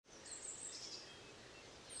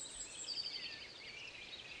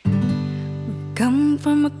come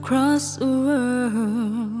from across the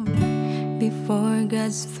world. Before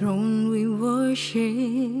God's throne we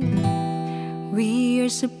worship. We are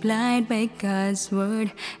supplied by God's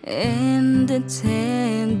word and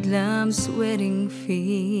attend Lamb's wedding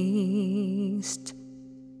feast.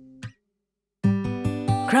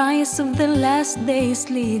 Christ of the last days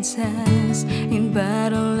leads us in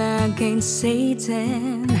battle against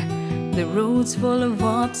Satan. The roads full of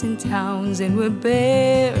ups and downs, and we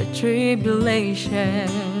bear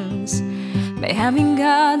tribulations. By having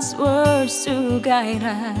God's words to guide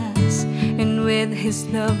us, and with His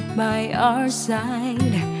love by our side,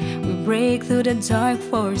 we break through the dark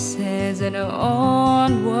forces, and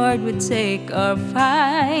onward we take our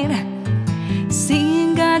fight.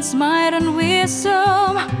 Seeing God's might and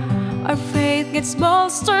wisdom, our faith gets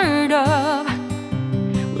bolstered up.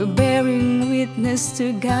 We're bearing witness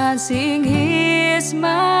to God, sing His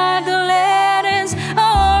might gladdens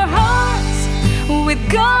our hearts. With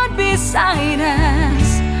God beside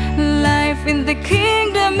us, life in the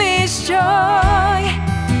kingdom is joy.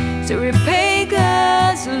 To repay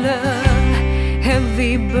God's love,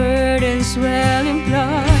 heavy burdens well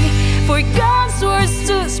employed. For God's words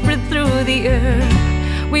to spread through the earth,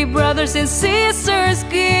 we brothers and sisters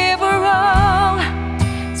give our all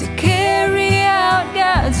to carry out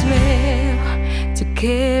God's will, to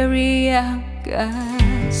carry out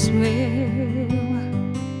God's will,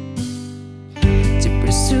 to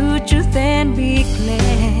pursue truth and be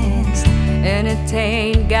cleansed and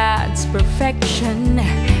attain God's perfection.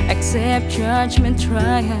 Accept judgment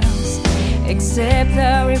trials, accept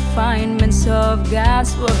the refinements of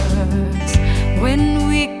God's words. When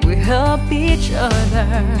weak we help each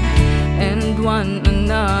other, and one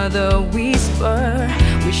another we spur.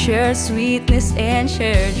 We share sweetness and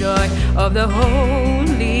share joy of the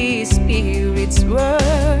Holy Spirit's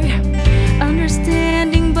word.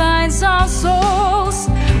 Understanding binds our souls,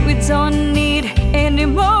 we don't need any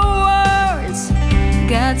more words.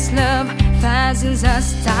 God's love fastens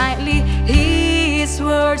us tightly, His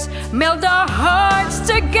words melt our hearts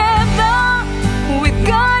together. With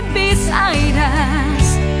God beside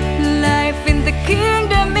us, life in the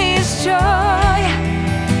kingdom is joy.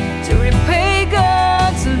 To repay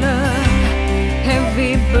God's love,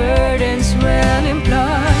 heavy burdens well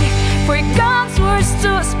employed. For God's words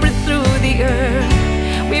to spread through the earth,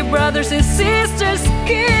 we brothers and sisters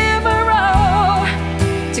give our all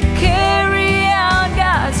to carry out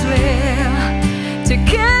God's will, to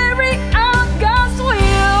carry out God's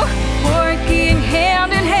will, working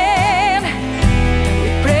hand in hand. We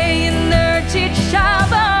pray and urge each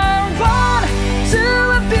other on to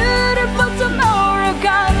a beautiful tomorrow.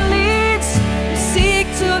 God leads, we seek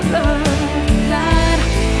to love God,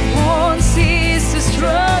 won't cease to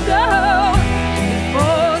struggle,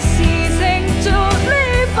 before ceasing to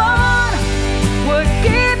live on. We'll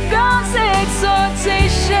keep God's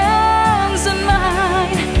exhortations in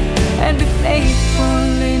mind, and be faithful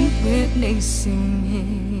in witnessing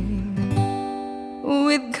Him.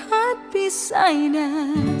 With God beside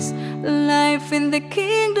us, life in the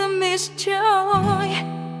kingdom is joy.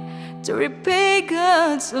 To repay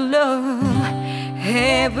God's love,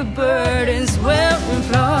 heavy burdens well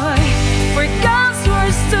employed. For God's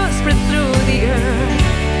words to spread through the earth,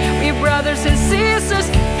 we brothers and sisters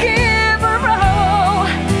give our all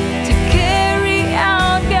to carry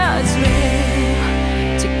out God's will,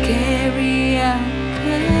 to carry out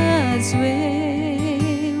God's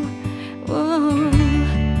will, oh,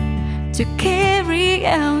 to carry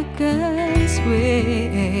out God's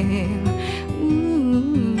will,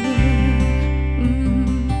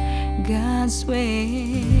 God's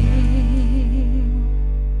way.